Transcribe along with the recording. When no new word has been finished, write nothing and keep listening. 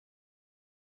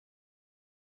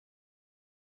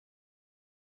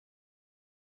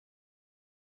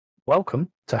Welcome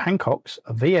to Hancock's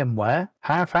VMware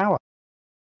Half Hour.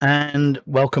 And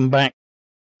welcome back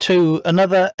to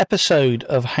another episode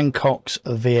of Hancock's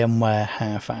VMware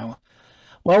Half Hour.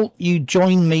 Well, you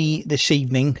join me this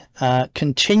evening,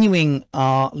 continuing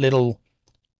our little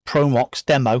Proxmox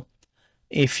demo.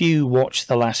 If you watched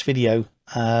the last video,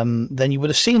 then you would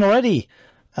have seen already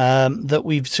that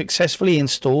we've successfully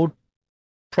installed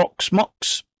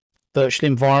Proxmox Virtual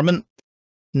Environment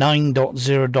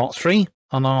 9.0.3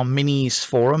 on our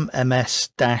Minisforum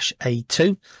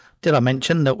MS-A2. Did I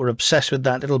mention that we're obsessed with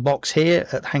that little box here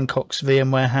at Hancock's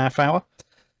VMware Half Hour?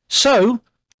 So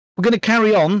we're going to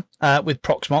carry on with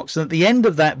Proxmox. And at the end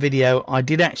of that video, I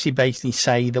did actually basically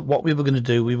say that what we were going to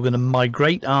do, we were going to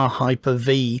migrate our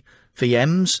HyperV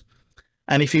VMs.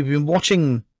 And if you've been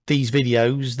watching these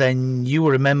videos, then you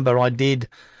will remember I did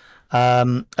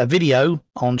a video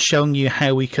on showing you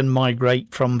how we can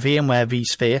migrate from VMware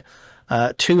vSphere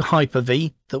to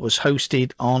HyperV that was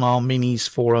hosted on our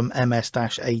Minisforum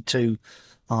MS-A2,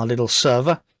 our little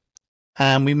server.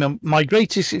 And we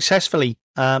migrated successfully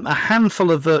a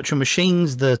handful of virtual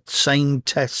machines, the same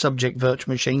test subject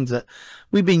virtual machines that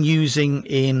we've been using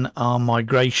in our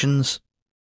migrations.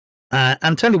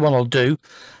 And tell you what I'll do,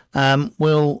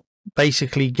 we'll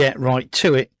basically get right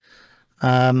to it.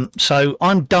 So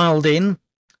I'm dialed in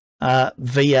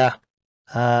via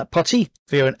PuTTY,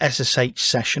 via an SSH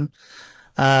session.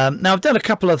 Now I've done a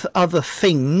couple of other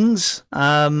things.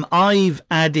 I've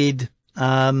added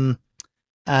an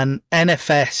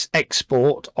NTFS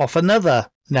export off another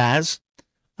NAS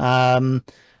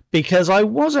because I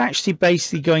was actually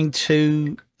basically going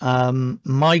to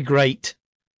migrate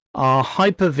our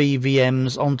Hyper-V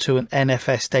VMs onto an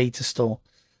NTFS data store,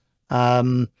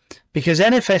 because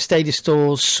NTFS data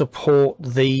stores support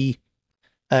the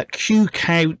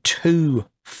QCOW2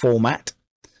 format.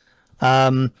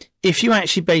 If you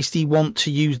actually basically want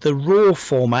to use the raw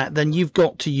format, then you've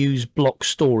got to use block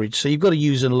storage. So you've got to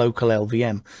use a local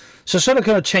LVM. So sort of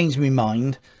kind of changed my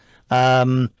mind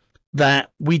that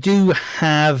we do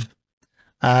have,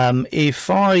 if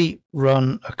I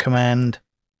run a command,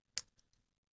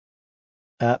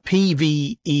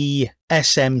 PVESM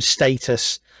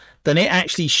status, then it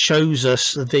actually shows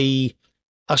us the,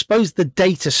 I suppose, the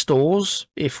data stores,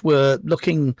 if we're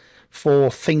looking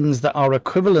for things that are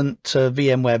equivalent to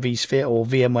VMware vSphere or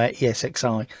VMware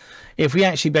ESXi. If we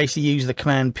actually basically use the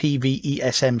command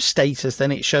PVESM status,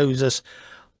 then it shows us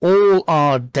all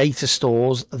our data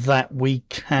stores that we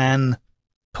can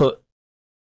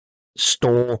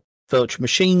store virtual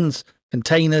machines,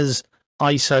 containers,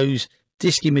 ISOs,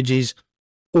 disk images,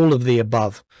 all of the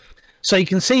above. So you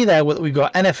can see there that we've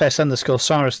got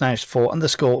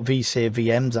NFS_Cyrus_vSphere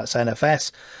VMs, that's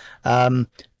NFS.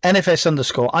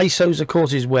 NFS_ISOs, of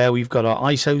course, is where we've got our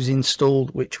ISOs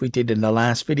installed, which we did in the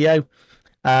last video.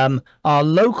 Our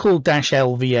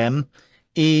local-LVM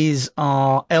is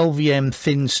our LVM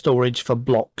thin storage for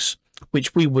blocks,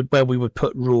 which where we would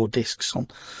put raw disks on.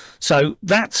 So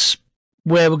that's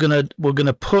where we're gonna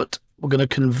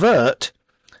convert.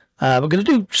 We're going to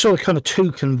do sort of kind of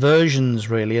two conversions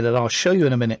really that I'll show you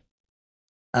in a minute.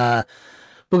 We're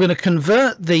going to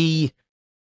convert the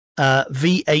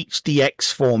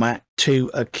VHDX format to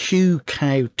a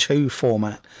QCOW2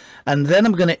 format, and then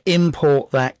I'm going to import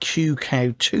that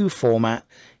QCOW2 format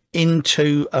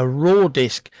into a raw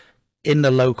disk in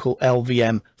the local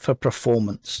LVM for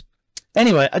performance.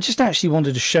 Anyway, I just actually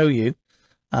wanted to show you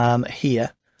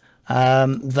here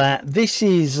that this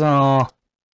is our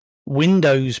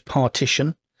Windows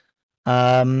partition,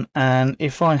 and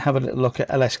if I have a little look at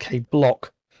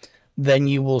lskblk, then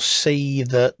you will see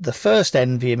that the first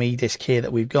NVMe disk here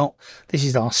that we've got, this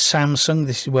is our Samsung.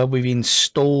 This is where we've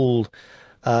installed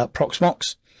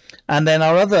Proxmox. And then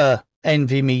our other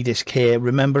NVMe disk here,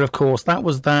 remember, of course, that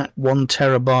was that 1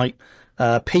 terabyte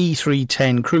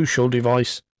P310 Crucial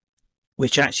device,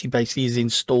 which actually basically is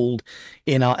installed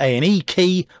in our A&E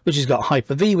key, which has got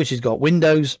Hyper-V, which has got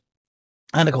Windows.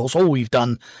 And of course, all we've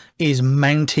done is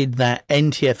mounted that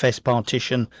NTFS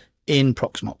partition in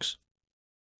Proxmox.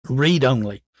 Read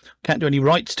only. Can't do any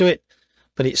writes to it,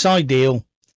 but it's ideal.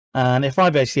 And if I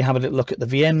basically have a little look at the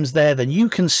VMs there, then you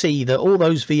can see that all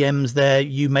those VMs there,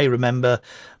 you may remember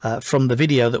from the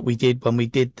video that we did when we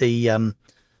did the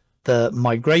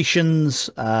migrations,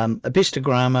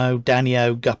 Apistogramma,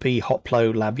 Danio, Guppy,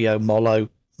 Hoplo, Labio,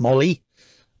 Molly,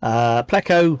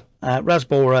 Pleco,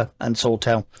 Rasbora, and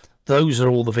Sortel. Those are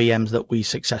all the VMs that we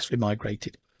successfully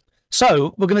migrated.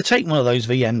 So we're going to take one of those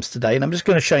VMs today, and I'm just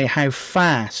going to show you how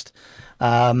fast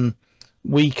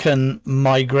we can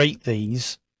migrate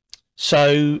these.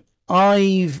 So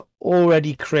I've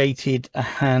already created a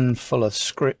handful of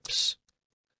scripts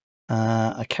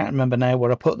I can't remember now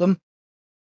where I put them.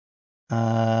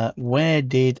 Where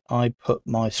did I put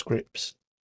my scripts?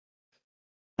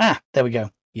 There we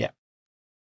go. Yeah.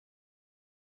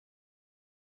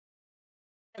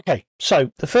 Okay,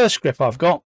 so the first script I've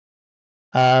got,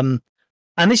 and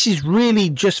this is really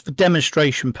just for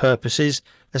demonstration purposes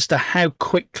as to how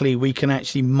quickly we can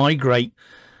actually migrate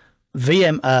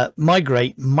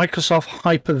Microsoft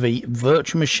Hyper-V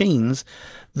virtual machines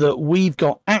that we've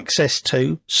got access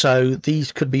to. So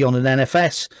these could be on an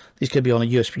NFS, these could be on a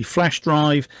USB flash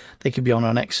drive, they could be on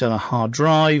an external hard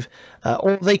drive,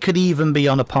 or they could even be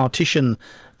on a partition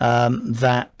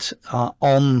that are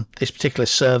on this particular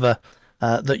server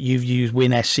that you've used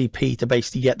WinSCP to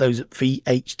basically get those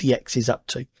VHDXs up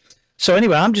to. So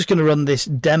anyway, I'm just going to run this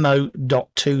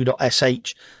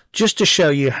demo.2.sh just to show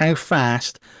you how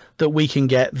fast that we can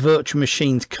get virtual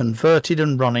machines converted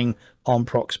and running on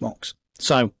Proxmox.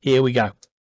 So here we go.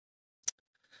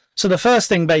 So the first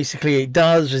thing basically it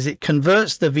does is it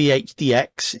converts the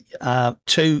VHDX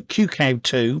to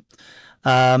QCOW2.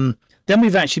 Then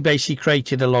we've actually basically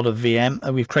created a lot of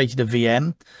we've created a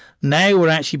VM. Now we're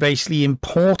actually basically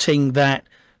importing that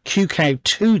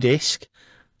QCOW2 disk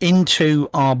into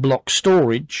our block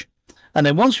storage. And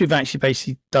then once we've actually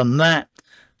basically done that,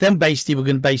 then basically we're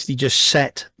going to basically just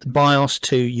set the BIOS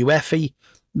to UEFI.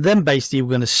 Then basically we're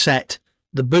going to set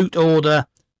the boot order,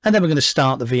 and then we're going to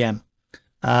start the VM.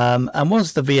 And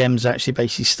once the VM's actually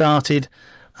basically started,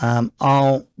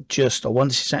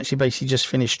 once it's actually basically just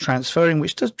finished transferring,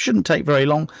 which shouldn't take very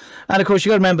long. And of course,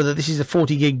 you've got to remember that this is a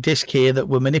 40 gig disk here that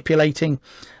we're manipulating.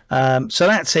 So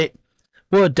that's it.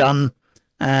 We're done.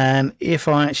 And if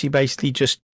I actually basically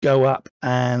just go up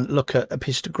and look at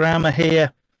Apistogramma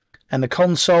here and the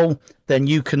console, then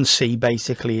you can see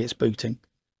basically it's booting.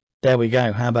 There we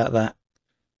go. How about that?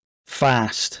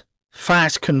 Fast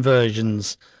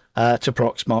conversions to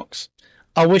Proxmox.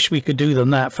 I wish we could do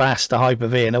them that fast to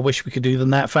Hyper-V, and I wish we could do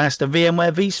them that fast to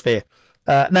VMware vSphere.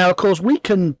 Now, of course, we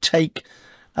can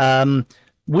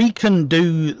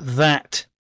do that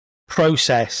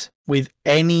process with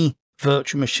any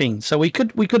virtual machine. So we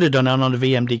could have done it on a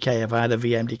VMDK if I had a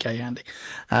VMDK handy,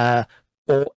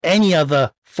 or any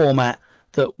other format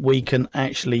that we can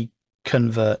actually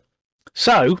convert.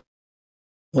 So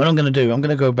what I'm going to do, I'm going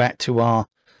to go back to our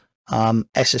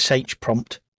SSH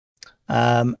prompt.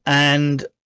 And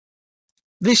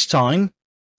this time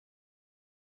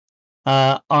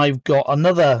I've got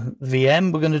another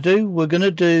VM we're going to do. We're going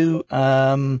to do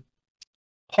Hotplo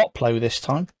this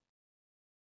time.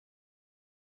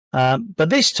 But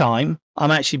this time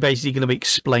I'm actually basically going to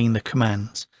explain the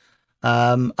commands.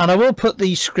 And I will put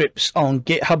these scripts on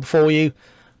GitHub for you,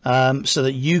 so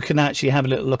that you can actually have a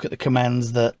little look at the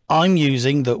commands that I'm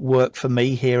using that work for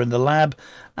me here in the lab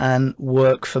and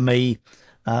work for me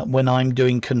when I'm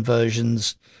doing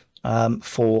conversions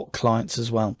for clients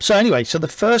as well. So anyway, so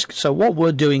what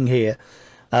we're doing here,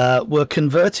 we're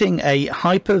converting a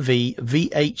Hyper-V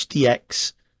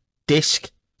VHDX disk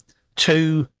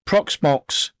to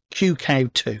Proxmox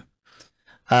QCOW2.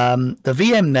 The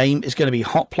VM name is going to be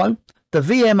Hotplo. The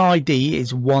VM ID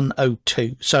is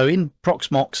 102. So in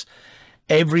Proxmox,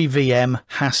 every VM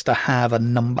has to have a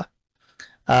number.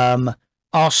 Our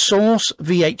source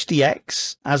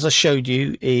VHDX, as I showed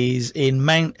you, is in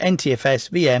NTFS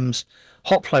VMs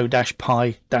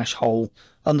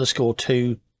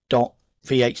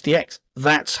hotplo-pi-hole_2.vhdx.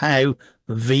 That's how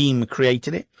Veeam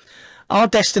created it. Our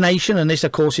destination, and this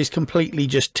of course is completely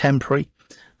just temporary,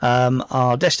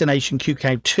 our destination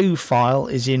QCOW2 file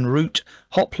is in root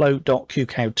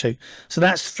hotplo.qcow2. So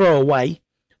that's throwaway.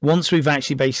 Once we've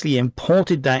actually basically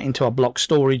imported that into our block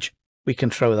storage, we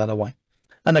can throw that away.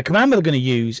 And the command we're going to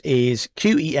use is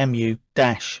qemu-img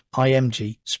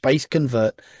space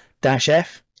convert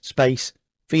 -f space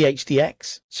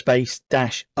vhdx space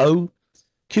 -o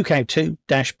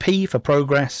qcow2-p for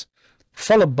progress,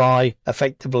 followed by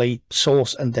effectively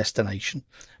source and destination.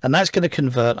 And that's going to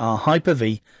convert our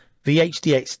Hyper-V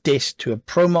VHDX disk to a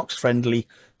Proxmox friendly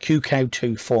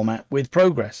QCOW2 format with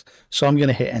progress. So I'm going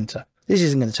to hit enter. This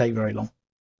isn't going to take very long.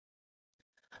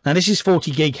 Now this is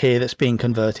 40 gig here that's being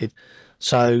converted.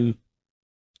 So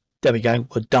there we go.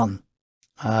 We're done.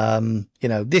 You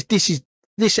know, this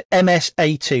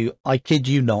MS-A2, I kid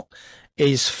you not,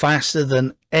 is faster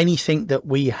than anything that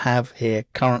we have here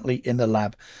currently in the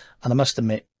lab. And I must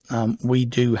admit, we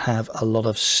do have a lot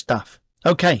of stuff.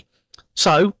 Okay,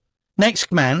 so next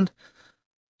command.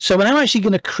 So we're now actually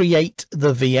going to create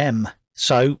the VM.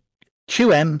 So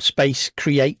qm space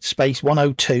create space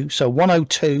 102. So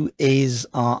 102 is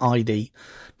our ID.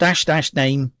 --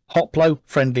 name, Hotplo,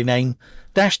 friendly name,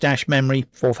 -- memory,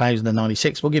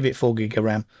 4096. We'll give it 4 gig of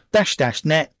RAM. --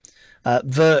 net.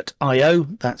 Vert.io,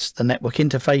 that's the network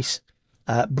interface.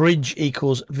 Bridge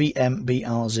equals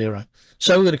VMBR0.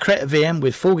 So we're going to create a VM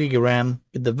with 4 gig of RAM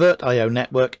with the Vert.io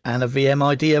network and a VM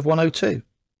ID of 102.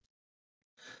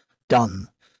 Done.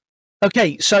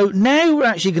 Okay, so now we're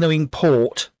actually going to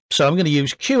import. So I'm going to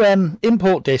use QM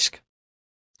import disk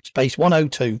space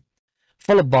 102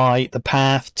 followed by the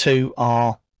path to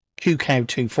our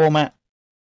QCOW2 format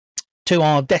to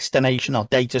our destination, our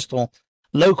data store,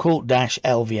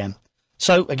 local-LVM.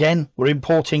 So again, we're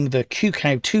importing the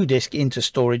QCOW2 disk into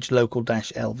storage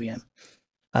local-LVM,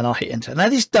 and I'll hit enter. Now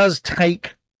this does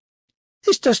take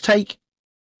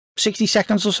 60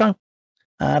 seconds or so,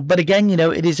 but again, you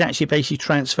know, it is actually basically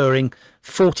transferring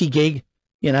 40 gig,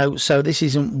 you know, so this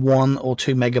isn't 1 or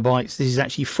 2 megabytes. This is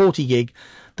actually 40 gig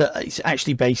that it's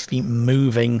actually basically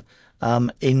moving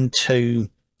into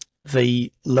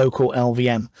the local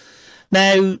LVM.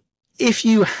 Now, if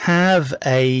you have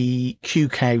a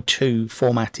QCOW2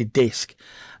 formatted disk,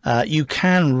 you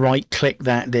can right click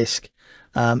that disk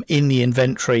in the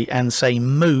inventory and say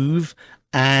move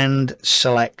and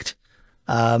select.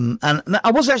 And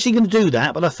I was actually going to do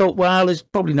that, but I thought, well, there's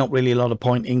probably not really a lot of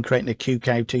point in creating a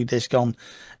QCOW2 disk on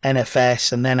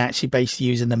NFS and then actually basically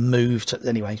using the move to,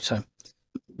 anyway, so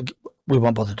we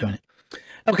won't bother doing it.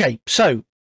 Okay, so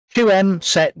QM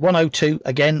set 102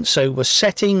 again. So we're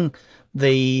setting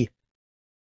the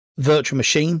virtual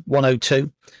machine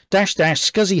 102 --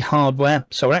 SCSI hardware.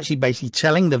 So we're actually basically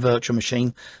telling the virtual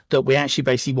machine that we actually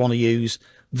basically want to use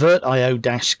Vert.io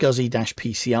 -SCSI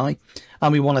 -PCI,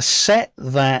 and we want to set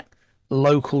that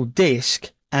local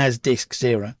disk as disk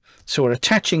 0. So we're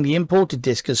attaching the imported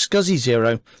disk as SCSI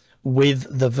 0 with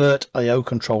the Vert.io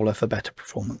controller for better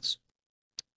performance.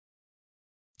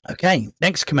 Okay,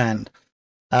 next command.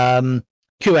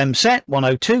 QM set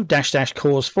 102 --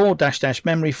 cores 4 --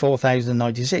 memory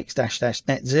 4096 --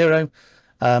 net 0.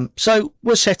 So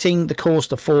we're setting the cores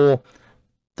to 4,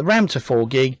 the RAM to 4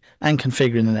 gig, and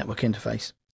configuring the network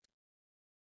interface.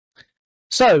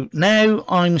 So now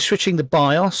I'm switching the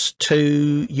BIOS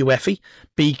to UEFI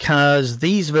because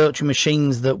these virtual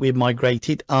machines that we've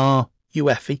migrated are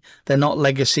UEFI. They're not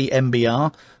legacy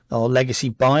MBR or legacy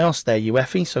BIOS, they're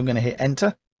UEFI. So I'm going to hit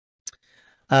enter.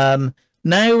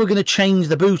 Now we're going to change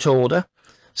the boot order.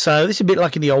 So this is a bit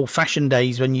like in the old-fashioned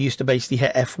days when you used to basically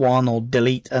hit F1 or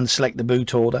delete and select the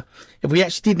boot order. If we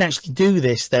actually didn't actually do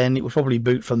this, then it would probably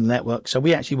boot from the network. So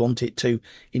we actually want it to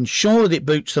ensure that it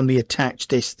boots from the attached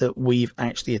disk that we've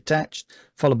actually attached,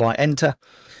 followed by enter.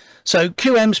 So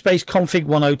QM space config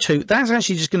 102, that's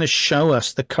actually just going to show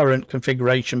us the current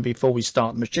configuration before we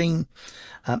start the machine.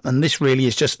 And this really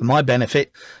is just for my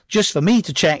benefit, just for me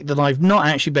to check that I've not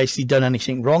actually basically done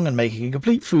anything wrong and making a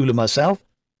complete fool of myself,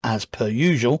 as per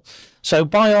usual. So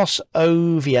BIOS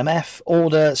OVMF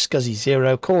order SCSI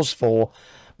 0 cores 4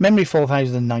 memory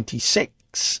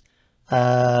 4096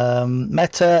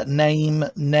 meta name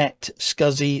net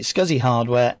SCSI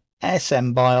hardware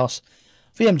SM BIOS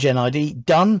VMgen ID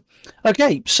done.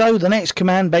 Okay, so the next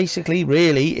command basically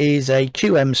really is a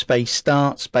QM space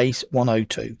start space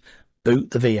 102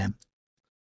 boot the VM,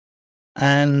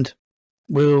 and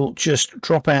we'll just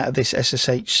drop out of this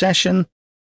SSH session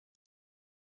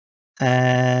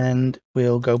and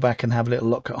we'll go back and have a little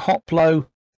look at Hotflow,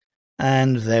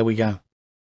 and there we go.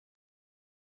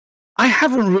 I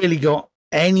haven't really got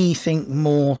anything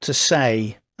more to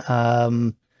say,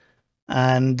 and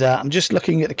I'm just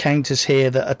looking at the counters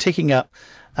here that are ticking up,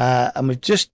 and we're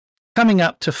just coming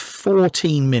up to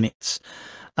 14 minutes.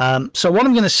 So what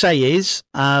I'm going to say is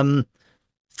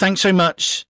thanks so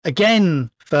much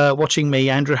again for watching me,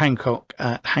 Andrew Hancock,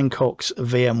 at Hancock's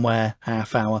VMware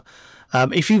Half Hour.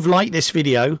 If you've liked this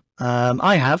video,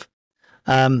 I have,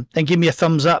 then give me a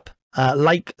thumbs up,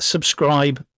 like,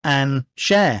 subscribe and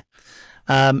share.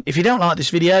 If you don't like this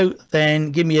video,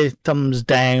 then give me a thumbs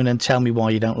down and tell me why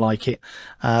you don't like it.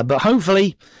 But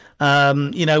hopefully,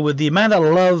 you know, with the amount of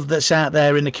love that's out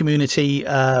there in the community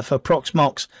for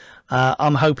Proxmox,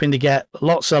 I'm hoping to get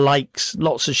lots of likes,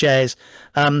 lots of shares.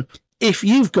 If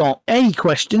you've got any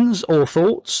questions or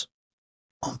thoughts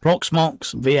on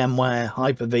Proxmox, VMware,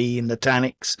 HyperV,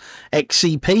 Nutanix,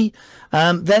 XCP,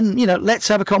 then, you know, let's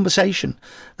have a conversation.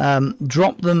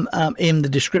 Drop them in the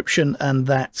description and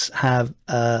let's have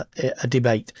a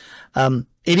debate.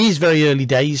 It is very early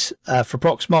days for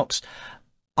Proxmox.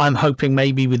 I'm hoping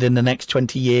maybe within the next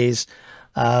 20 years,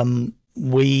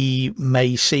 we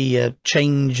may see a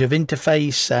change of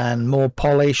interface and more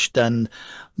polished and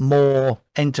more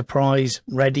enterprise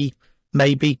ready,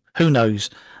 maybe, who knows.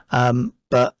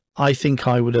 But I think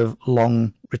I would have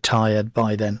long retired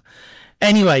by then.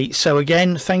 Anyway, so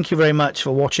again, thank you very much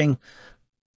for watching,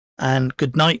 and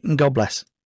good night and God bless.